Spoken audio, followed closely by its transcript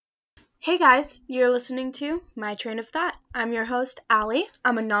Hey guys, you're listening to My Train of Thought. I'm your host, Allie.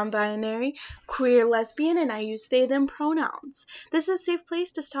 I'm a non-binary, queer lesbian, and I use they, them pronouns. This is a safe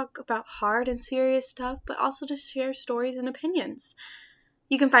place to talk about hard and serious stuff, but also to share stories and opinions.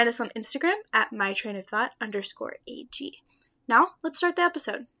 You can find us on Instagram at mytrainofthought_AG. Now, let's start the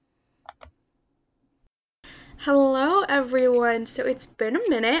episode. Hello everyone. So it's been a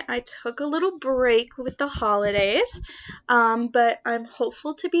minute. I took a little break with the holidays, but I'm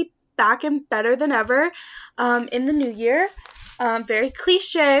hopeful to be back and better than ever in the new year. Very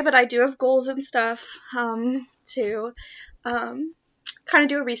cliche, but I do have goals and stuff to kind of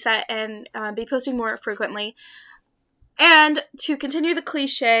do a reset and be posting more frequently. And to continue the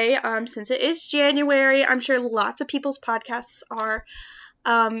cliche, since it is January, I'm sure lots of people's podcasts are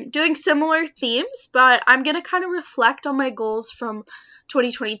doing similar themes, but I'm going to kind of reflect on my goals from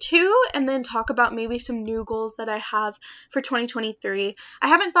 2022 and then talk about maybe some new goals that I have for 2023. I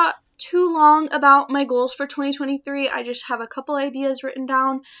haven't thought too long about my goals for 2023. I just have a couple ideas written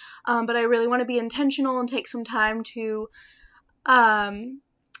down, but I really want to be intentional and take some time to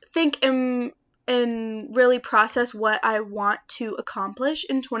think and really process what I want to accomplish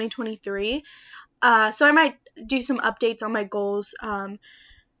in 2023. So I might do some updates on my goals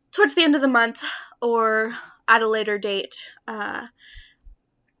towards the end of the month or at a later date.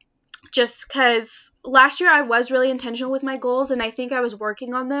 Just because last year I was really intentional with my goals, and I think I was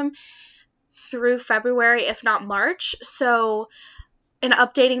working on them through February, if not March. So, and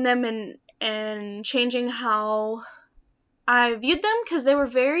updating them and changing how I viewed them, because they were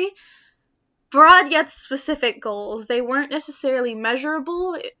very broad yet specific goals. They weren't necessarily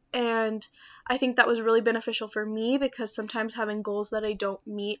measurable, and I think that was really beneficial for me because sometimes having goals that I don't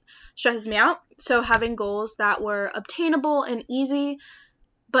meet stresses me out. So having goals that were obtainable and easy,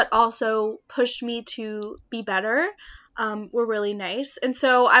 but also pushed me to be better, were really nice. And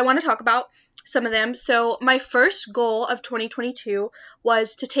so I want to talk about some of them. So my first goal of 2022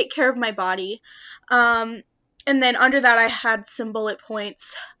 was to take care of my body. And then under that, I had some bullet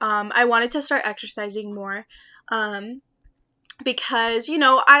points. I wanted to start exercising more because,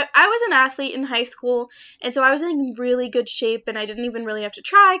 I was an athlete in high school, and so I was in really good shape, and I didn't even really have to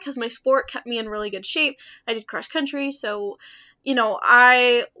try because my sport kept me in really good shape. I did cross country, so,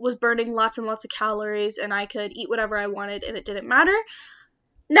 I was burning lots and lots of calories, and I could eat whatever I wanted, and it didn't matter.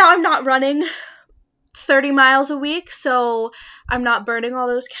 Now I'm not running 30 miles a week, so I'm not burning all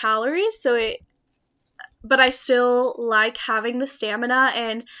those calories, but I still like having the stamina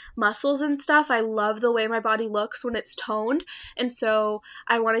and muscles and stuff. I love the way my body looks when it's toned, and so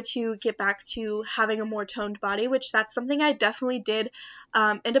I wanted to get back to having a more toned body, which that's something I definitely did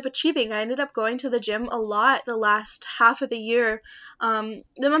end up achieving. I ended up going to the gym a lot the last half of the year. The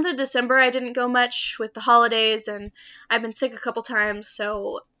month of December, I didn't go much with the holidays, and I've been sick a couple times,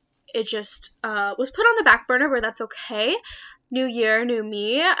 so it just was put on the back burner, but that's okay. New year, new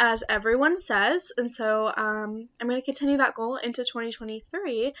me, as everyone says, and so I'm going to continue that goal into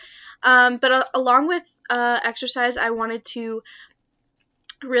 2023. But along with exercise, I wanted to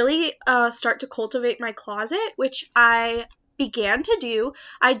really start to cultivate my closet, which I began to do.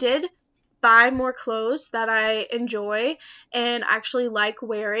 I did buy more clothes that I enjoy and actually like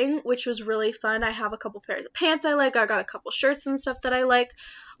wearing, which was really fun. I have a couple pairs of pants I like. I got a couple shirts and stuff that I like,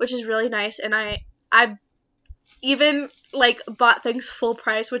 which is really nice. And I even bought things full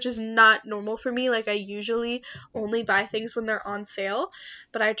price, which is not normal for me. I usually only buy things when they're on sale,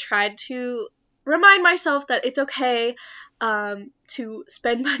 but I tried to remind myself that it's okay to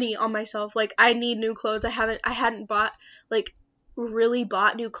spend money on myself. I need new clothes. I hadn't bought really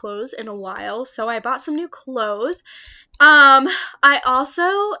bought new clothes in a while, so I bought some new clothes. I also,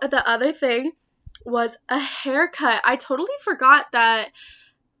 the other thing was a haircut. I totally forgot that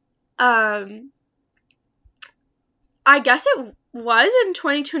I guess it was in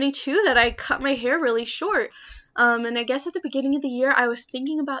 2022 that I cut my hair really short. And I guess at the beginning of the year I was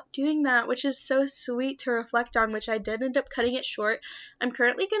thinking about doing that, which is so sweet to reflect on, which I did end up cutting it short. I'm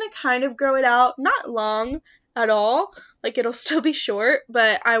currently going to kind of grow it out, not long at all, it'll still be short,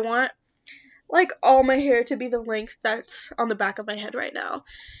 but I want all my hair to be the length that's on the back of my head right now.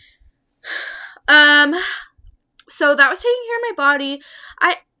 So that was taking care of my body.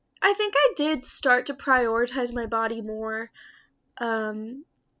 I think I did start to prioritize my body more,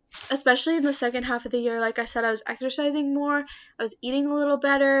 especially in the second half of the year. Like I said, I was exercising more, I was eating a little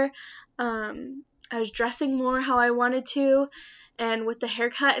better, I was dressing more how I wanted to, and with the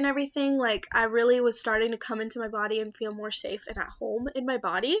haircut and everything, I really was starting to come into my body and feel more safe and at home in my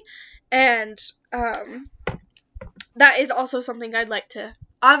body, and that is also something I'd like to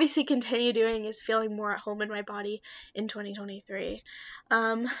obviously continue doing, is feeling more at home in my body in 2023.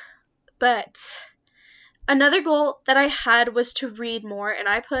 But another goal that I had was to read more, and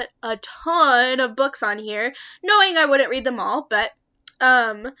I put a ton of books on here, knowing I wouldn't read them all, but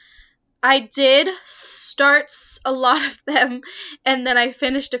I did start a lot of them, and then I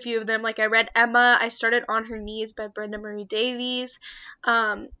finished a few of them. Like, I read Emma. I started On Her Knees by Brenda Marie Davies.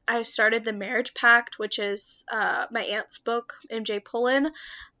 I started The Marriage Pact, which is my aunt's book, MJ Pullen.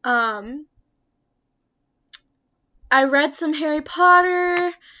 I read some Harry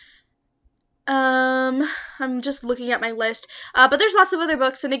Potter. I'm just looking at my list. But there's lots of other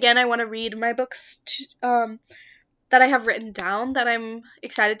books, and again, I want to read my books that I have written down that I'm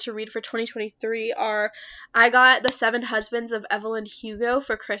excited to read for 2023 are, I got The Seven Husbands of Evelyn Hugo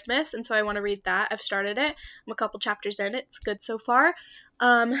for Christmas, and so I want to read that. I've started it. I'm a couple chapters in. It's good so far.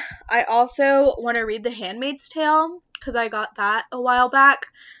 I also want to read The Handmaid's Tale, because I got that a while back,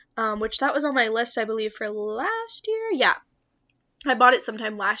 which that was on my list, I believe, for last year. Yeah. I bought it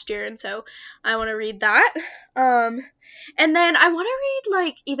sometime last year, and so I want to read that. And then I want to read,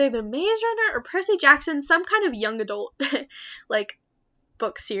 like, either The Maze Runner or Percy Jackson, some kind of young adult, like,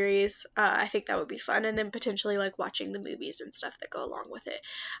 book series. I think that would be fun, and then potentially, like, watching the movies and stuff that go along with it.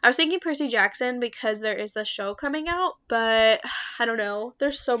 I was thinking Percy Jackson because there is the show coming out, but I don't know.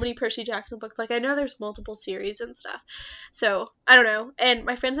 There's so many Percy Jackson books. Like, I know there's multiple series and stuff, so I don't know. And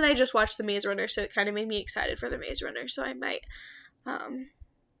my friends and I just watched The Maze Runner, so it kind of made me excited for The Maze Runner, so I might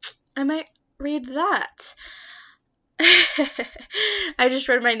read that. I just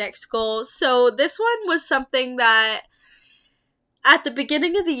read my next goal. So this one was something that at the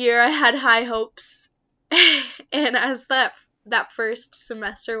beginning of the year I had high hopes, and as that first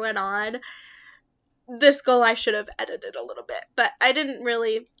semester went on, this goal I should have edited a little bit, but I didn't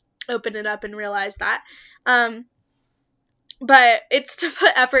really open it up and realize that. But it's to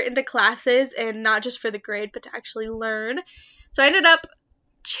put effort into classes, and not just for the grade, but to actually learn. So I ended up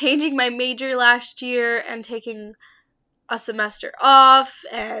changing my major last year and taking a semester off,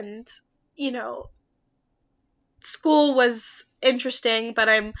 and, you know, school was interesting, but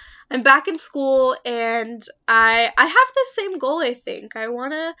I'm back in school, and I have the same goal, I think. I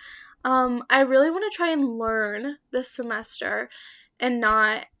really want to try and learn this semester and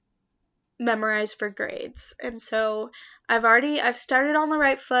not memorize for grades. And so I've started on the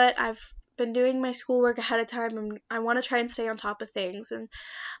right foot. I've been doing my schoolwork ahead of time, and I want to try and stay on top of things. And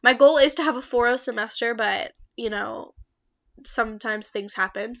my goal is to have a 4.0 semester, but, you know, sometimes things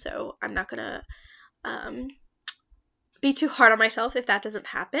happen, so I'm not gonna be too hard on myself if that doesn't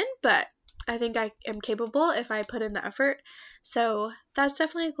happen, but I think I am capable if I put in the effort. So that's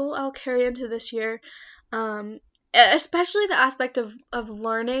definitely a goal I'll carry into this year, especially the aspect of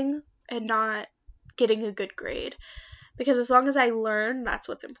learning and not getting a good grade, because as long as I learn, that's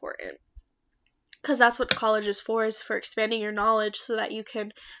what's important. Because that's what college is for expanding your knowledge so that you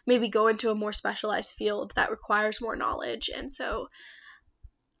can maybe go into a more specialized field that requires more knowledge. And so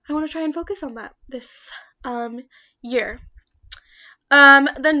I want to try and focus on that this year.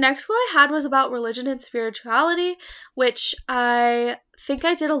 The next goal I had was about religion and spirituality, which I think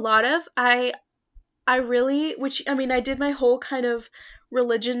I did a lot of. I did my whole kind of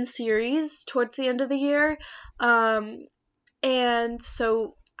religion series towards the end of the year. And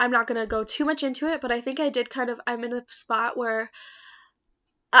so I'm not going to go too much into it, but I think I did I'm in a spot where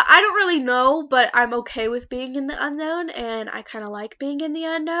I don't really know, but I'm okay with being in the unknown, and I kind of like being in the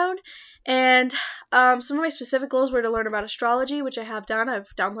unknown. And some of my specific goals were to learn about astrology, which I have done.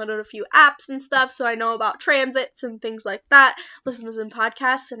 I've downloaded a few apps and stuff, so I know about transits and things like that, listen to some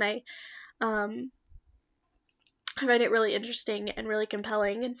podcasts, and I find it really interesting and really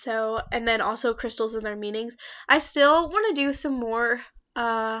compelling. And then also crystals and their meanings. I still want to do some more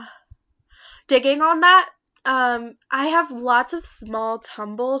digging on that. I have lots of small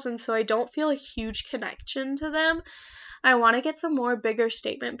tumbles, and so I don't feel a huge connection to them. I want to get some more bigger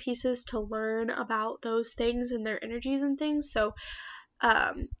statement pieces to learn about those things and their energies and things. So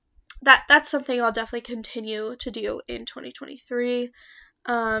that's something I'll definitely continue to do in 2023.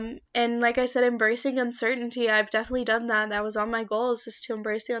 And like I said, embracing uncertainty, I've definitely done that. That was on my goals, is to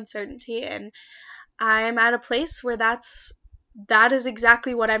embrace the uncertainty, and I'm at a place where that is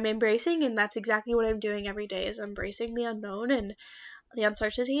exactly what I'm embracing, and that's exactly what I'm doing every day, is embracing the unknown and the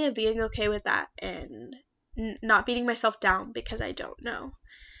uncertainty and being okay with that, and not beating myself down because I don't know.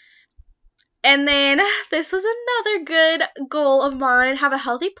 And then this was another good goal of mine, have a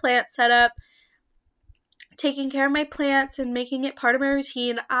healthy plant setup, taking care of my plants and making it part of my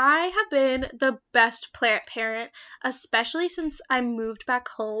routine. I have been the best plant parent, especially since I moved back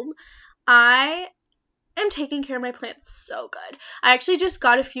home. I am taking care of my plants so good. I actually just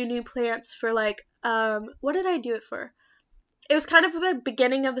got a few new plants for what did I do it for? it was kind of the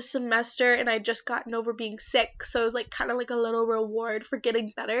beginning of the semester, and I'd just gotten over being sick, so it was like kind of like a little reward for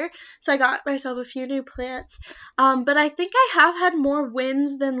getting better. So I got myself a few new plants. But I think I have had more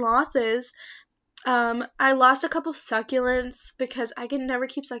wins than losses. I lost a couple succulents because I can never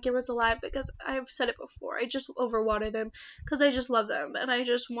keep succulents alive because I've said it before. I just overwater them because I just love them and I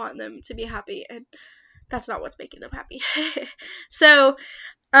just want them to be happy, and that's not what's making them happy. So,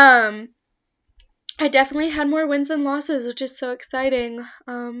 I definitely had more wins than losses, which is so exciting.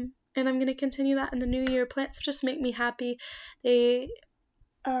 And I'm gonna continue that in the new year. Plants just make me happy. They,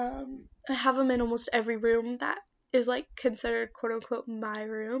 I have them in almost every room that is like considered quote unquote my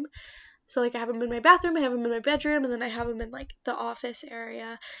room. So like I have them in my bathroom, I have them in my bedroom, and then I have them in like the office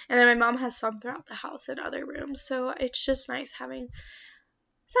area. And then my mom has some throughout the house in other rooms. So it's just nice having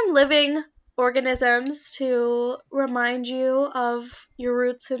some living organisms to remind you of your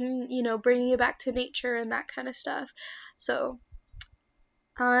roots and, bringing you back to nature and that kind of stuff. So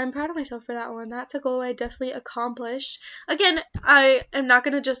I'm proud of myself for that one. That's a goal I definitely accomplished. Again, I am not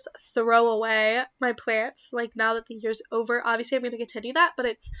going to just throw away my plants like now that the year's over. Obviously, I'm going to continue that, but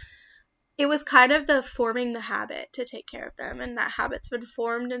it was kind of the forming the habit to take care of them, and that habit's been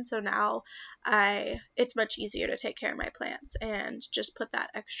formed, and so now it's much easier to take care of my plants and just put that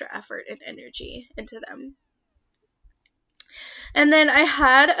extra effort and energy into them. And then I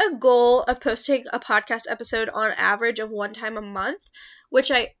had a goal of posting a podcast episode on average of one time a month, which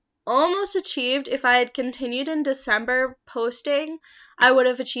I almost achieved. If I had continued in December posting, I would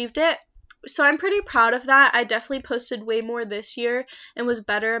have achieved it. So I'm pretty proud of that. I definitely posted way more this year and was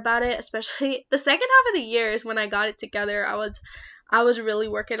better about it, especially the second half of the year is when I got it together. I was really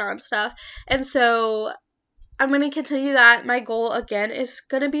working on stuff. And so I'm going to continue that. My goal again is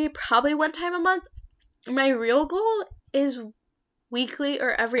going to be probably one time a month. My real goal is weekly or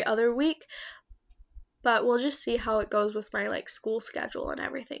every other week, but we'll just see how it goes with my like school schedule and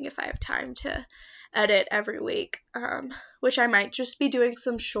everything if I have time to edit every week, which I might just be doing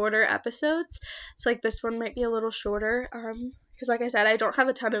some shorter episodes. So like this one might be a little shorter, because like I said, I don't have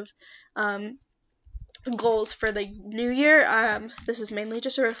a ton of goals for the new year. This is mainly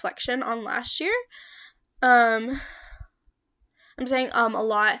just a reflection on last year. I'm saying a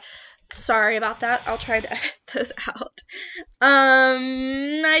lot. Sorry about that. I'll try to edit those out.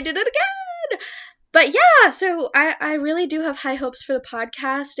 I did it again. But yeah, so I really do have high hopes for the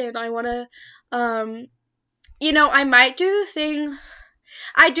podcast, and I want to I might do the thing.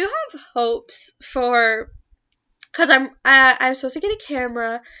 I do have hopes because I'm supposed to get a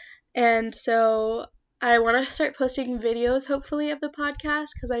camera, and so I want to start posting videos, hopefully, of the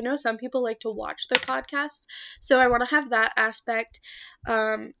podcast, because I know some people like to watch their podcasts, so I want to have that aspect.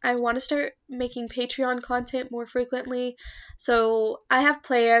 I want to start making Patreon content more frequently, so I have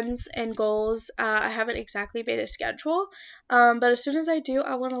plans and goals. I haven't exactly made a schedule, but as soon as I do,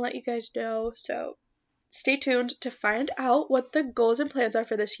 I want to let you guys know, so stay tuned to find out what the goals and plans are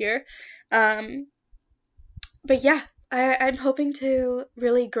for this year. But yeah, I'm hoping to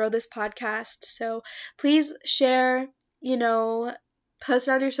really grow this podcast, so please share, post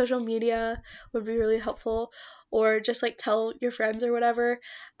it on your social media would be really helpful, or just like tell your friends or whatever.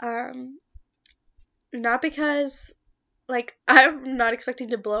 Not because like I'm not expecting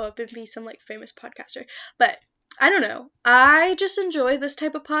to blow up and be some like famous podcaster, but I don't know. I just enjoy this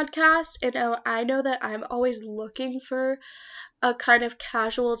type of podcast, and I know that I'm always looking for a kind of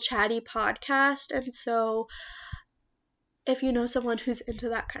casual, chatty podcast, and so if you know someone who's into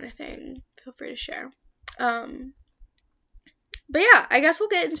that kind of thing, feel free to share. But yeah, I guess we'll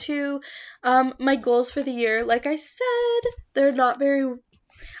get into my goals for the year. Like I said, they're not very...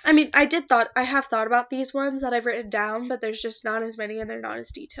 I have thought about these ones that I've written down, but there's just not as many and they're not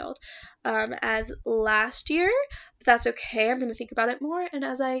as detailed as last year. But that's okay. I'm going to think about it more, and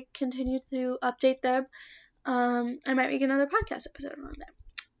as I continue to update them, I might make another podcast episode on them.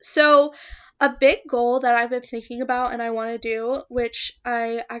 So a big goal that I've been thinking about and I want to do, which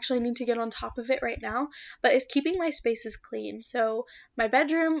I actually need to get on top of it right now, but is keeping my spaces clean. So my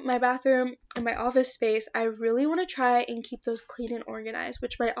bedroom, my bathroom, and my office space, I really want to try and keep those clean and organized,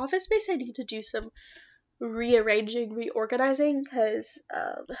 which my office space I need to do some reorganizing, because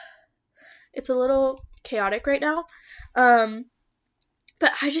it's a little chaotic right now.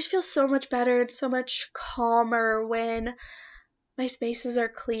 But I just feel so much better and so much calmer when my spaces are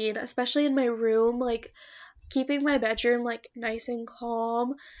clean, especially in my room. Like keeping my bedroom like nice and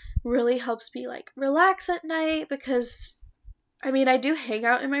calm really helps me like relax at night, because I do hang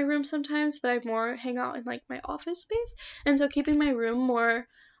out in my room sometimes, but I more hang out in like my office space, and so keeping my room more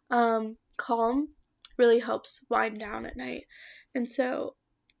calm really helps wind down at night. And so,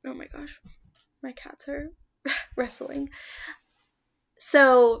 oh my gosh, my cats are wrestling.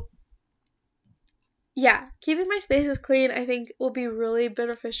 So yeah, keeping my spaces clean I think will be really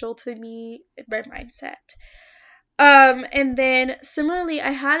beneficial to me and my mindset. And then similarly,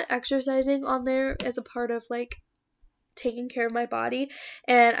 I had exercising on there as a part of like taking care of my body,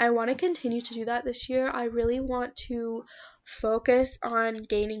 and I want to continue to do that this year. I really want to focus on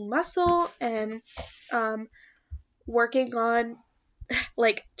gaining muscle and working on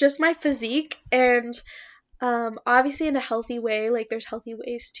like just my physique, and obviously in a healthy way. Like there's healthy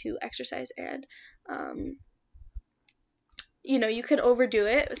ways to exercise, and um, you can overdo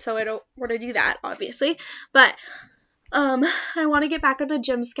it, so I don't want to do that obviously, but I want to get back on the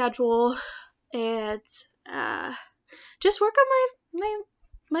gym schedule and just work on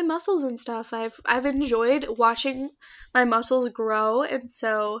my muscles and stuff. I've enjoyed watching my muscles grow, and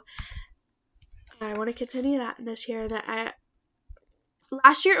so I want to continue that this year.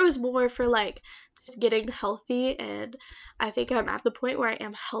 Last year it was more for like just getting healthy, and I think I'm at the point where I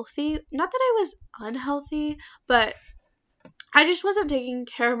am healthy. Not that I was unhealthy, but I just wasn't taking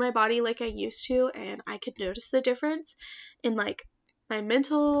care of my body like I used to, and I could notice the difference in like my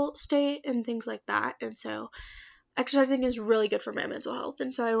mental state and things like that. And so exercising is really good for my mental health,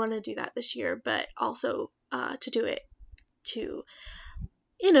 and so I want to do that this year, but also to do it to,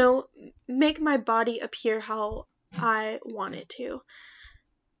 make my body appear how I want it to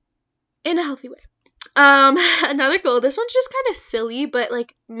in a healthy way. Another goal, this one's just kind of silly, but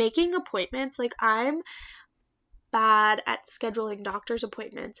like making appointments. Like I'm bad at scheduling doctor's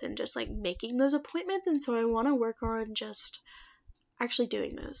appointments and just like making those appointments, and so I want to work on just actually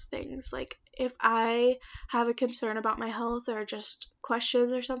doing those things. Like if I have a concern about my health or just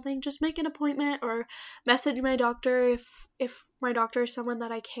questions or something, just make an appointment or message my doctor if my doctor is someone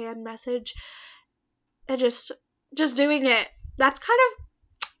that I can message, and just doing it. That's kind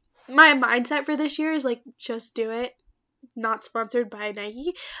of my mindset for this year, is like just do it. Not sponsored by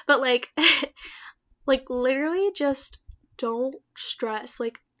Nike, but like like literally just don't stress.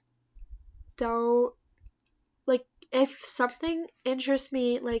 Like don't, like if something interests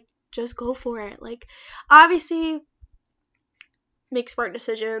me, like just go for it. Like obviously make smart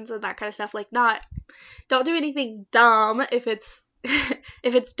decisions and that kind of stuff. Like don't do anything dumb. If it's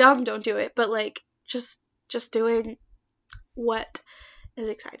if it's dumb, don't do it. But like just doing what is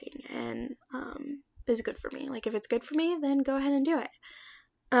exciting and is good for me. Like if it's good for me, then go ahead and do it.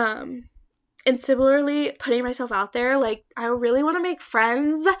 And similarly, putting myself out there. Like I really want to make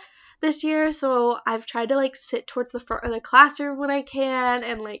friends this year, so I've tried to like sit towards the front of the classroom when I can,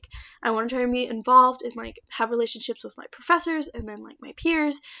 and like I want to try and be involved and like have relationships with my professors and then like my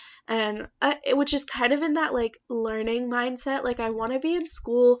peers, and which is kind of in that like learning mindset. Like I want to be in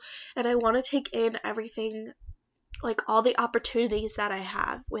school and I want to take in everything, like all the opportunities that I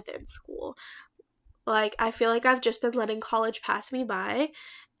have within school. Like I feel like I've just been letting college pass me by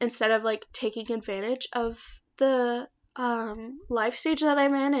instead of like taking advantage of the life stage that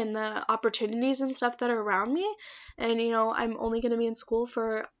I'm in and the opportunities and stuff that are around me. And I'm only going to be in school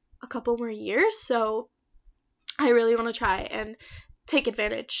for a couple more years, so I really want to try and take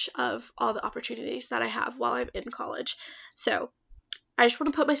advantage of all the opportunities that I have while I'm in college. So I just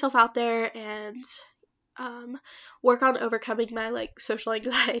want to put myself out there and work on overcoming my like social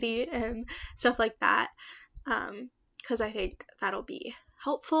anxiety and stuff like that, because I think that'll be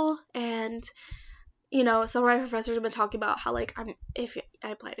helpful. And some of my professors have been talking about how like if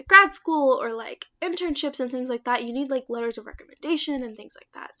I apply to grad school or like internships and things like that, you need like letters of recommendation and things like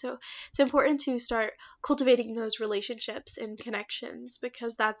that. So it's important to start cultivating those relationships and connections,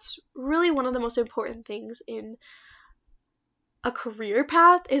 because that's really one of the most important things in a career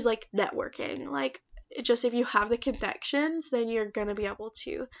path, is like networking. Like just if you have the connections, then you're gonna be able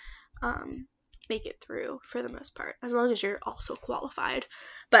to make it through for the most part, as long as you're also qualified.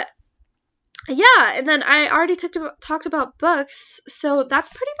 But yeah, and then I already talked about books, so that's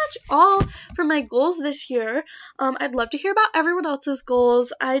pretty much all for my goals this year. I'd love to hear about everyone else's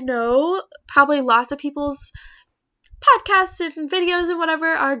goals. I know probably lots of people's podcasts and videos and whatever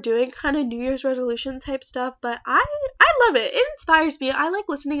are doing kind of New Year's resolution type stuff, but I love it. It inspires me. I like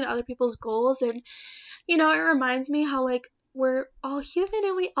listening to other people's goals, and it reminds me how like we're all human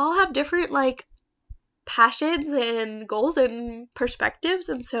and we all have different like passions and goals and perspectives,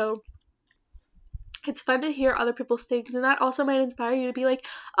 and so it's fun to hear other people's things, and that also might inspire you to be like,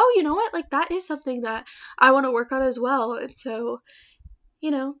 oh, you know what, like that is something that I want to work on as well. And so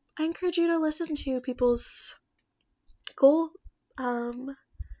I encourage you to listen to people's goal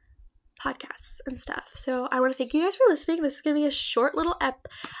podcasts and stuff. So I want to thank you guys for listening. This is going to be a short little ep.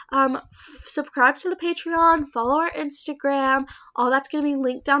 Subscribe to the Patreon, follow our Instagram. All that's going to be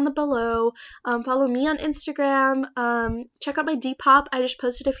linked down below. Follow me on Instagram. Check out my Depop. I just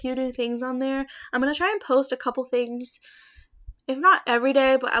posted a few new things on there. I'm going to try and post a couple things, if not every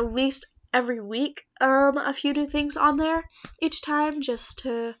day, but at least every week, a few new things on there each time,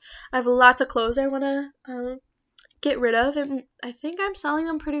 I have lots of clothes I want to get rid of, and I think I'm selling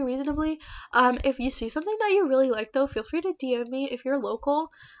them pretty reasonably. If you see something that you really like, though, feel free to DM me if you're local.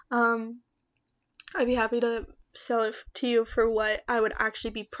 I'd be happy to sell it to you for what I would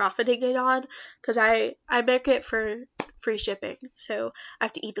actually be profiting it on, because I make it for free shipping, so I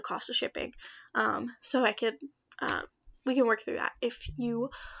have to eat the cost of shipping. So we can work through that if you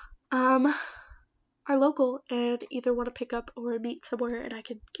are local and either want to pick up or meet somewhere, and I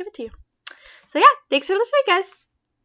can give it to you. So yeah, thanks for listening, guys.